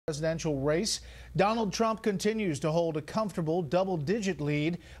presidential race. Donald Trump continues to hold a comfortable double-digit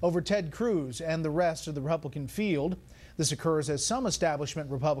lead over Ted Cruz and the rest of the Republican field. This occurs as some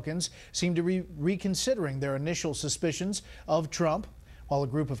establishment Republicans seem to be reconsidering their initial suspicions of Trump, while a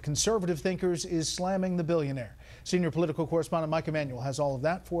group of conservative thinkers is slamming the billionaire. Senior political correspondent Mike Emanuel has all of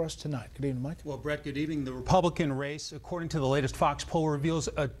that for us tonight. Good evening, Mike. Well, Brett, good evening. The Republican race, according to the latest Fox poll, reveals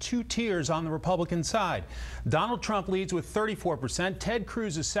two tiers on the Republican side. Donald Trump leads with 34%, Ted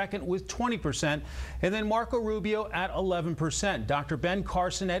Cruz is second with 20%, and then Marco Rubio at 11%, Dr. Ben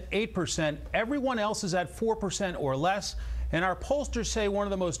Carson at 8%. Everyone else is at 4% or less. And our pollsters say one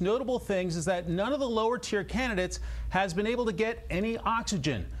of the most notable things is that none of the lower tier candidates has been able to get any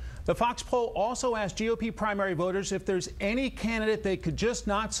oxygen. The Fox poll also asked GOP primary voters if there's any candidate they could just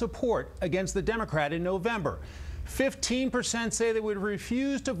not support against the Democrat in November. 15% say they would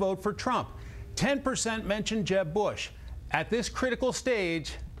refuse to vote for Trump. 10% mentioned Jeb Bush. At this critical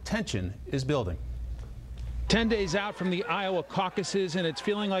stage, tension is building. 10 days out from the Iowa caucuses, and it's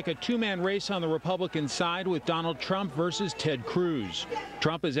feeling like a two-man race on the Republican side with Donald Trump versus Ted Cruz.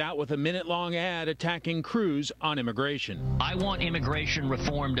 Trump is out with a minute-long ad attacking Cruz on immigration. I want immigration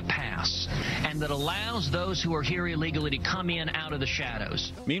reform to pass, and that allows those who are here illegally to come in out of the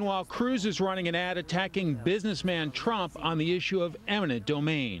shadows. Meanwhile, Cruz is running an ad attacking businessman Trump on the issue of eminent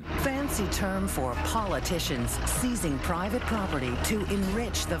domain. Fancy term for politicians seizing private property to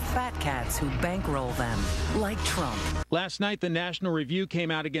enrich the fat cats who bankroll them. Like Trump. Last night, the National Review came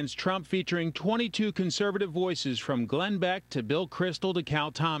out against Trump, featuring 22 conservative voices from Glenn Beck to Bill Kristol to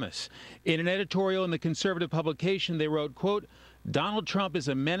Cal Thomas. In an editorial in the conservative publication, they wrote, quote, Donald Trump is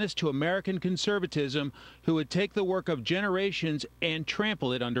a menace to American conservatism who would take the work of generations and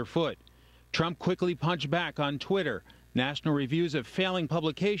trample it underfoot. Trump quickly punched back on Twitter. National Review is a failing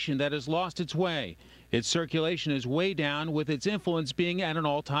publication that has lost its way. Its circulation is way down, with its influence being at an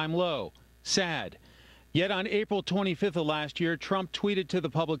all-time low. Sad. Yet on April 25th of last year, Trump tweeted to the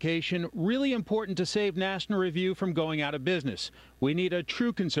publication, really important to save National Review from going out of business. We need a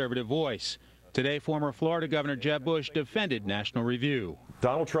true conservative voice. Today, former Florida Governor Jeb Bush defended National Review.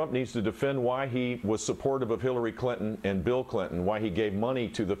 Donald Trump needs to defend why he was supportive of Hillary Clinton and Bill Clinton, why he gave money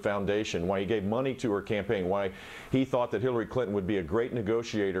to the foundation, why he gave money to her campaign, why he thought that Hillary Clinton would be a great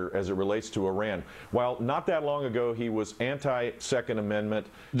negotiator as it relates to Iran. While not that long ago he was anti-Second Amendment.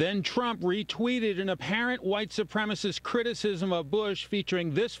 Then Trump retweeted an apparent white supremacist criticism of Bush,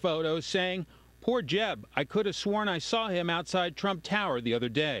 featuring this photo saying, "Poor Jeb, I could have sworn I saw him outside Trump Tower the other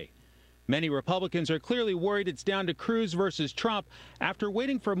day." Many Republicans are clearly worried it's down to Cruz versus Trump after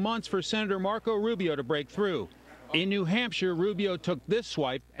waiting for months for Senator Marco Rubio to break through. In New Hampshire, Rubio took this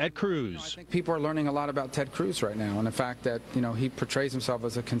swipe at Cruz. I think people are learning a lot about Ted Cruz right now, and the fact that, he portrays himself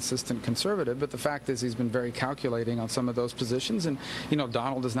as a consistent conservative, but the fact is he's been very calculating on some of those positions, and,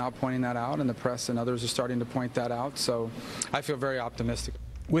 Donald is now pointing that out, and the press and others are starting to point that out, so I feel very optimistic.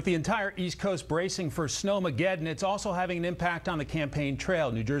 With the entire East Coast bracing for snowmageddon, it's also having an impact on the campaign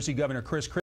trail. New Jersey Governor Chris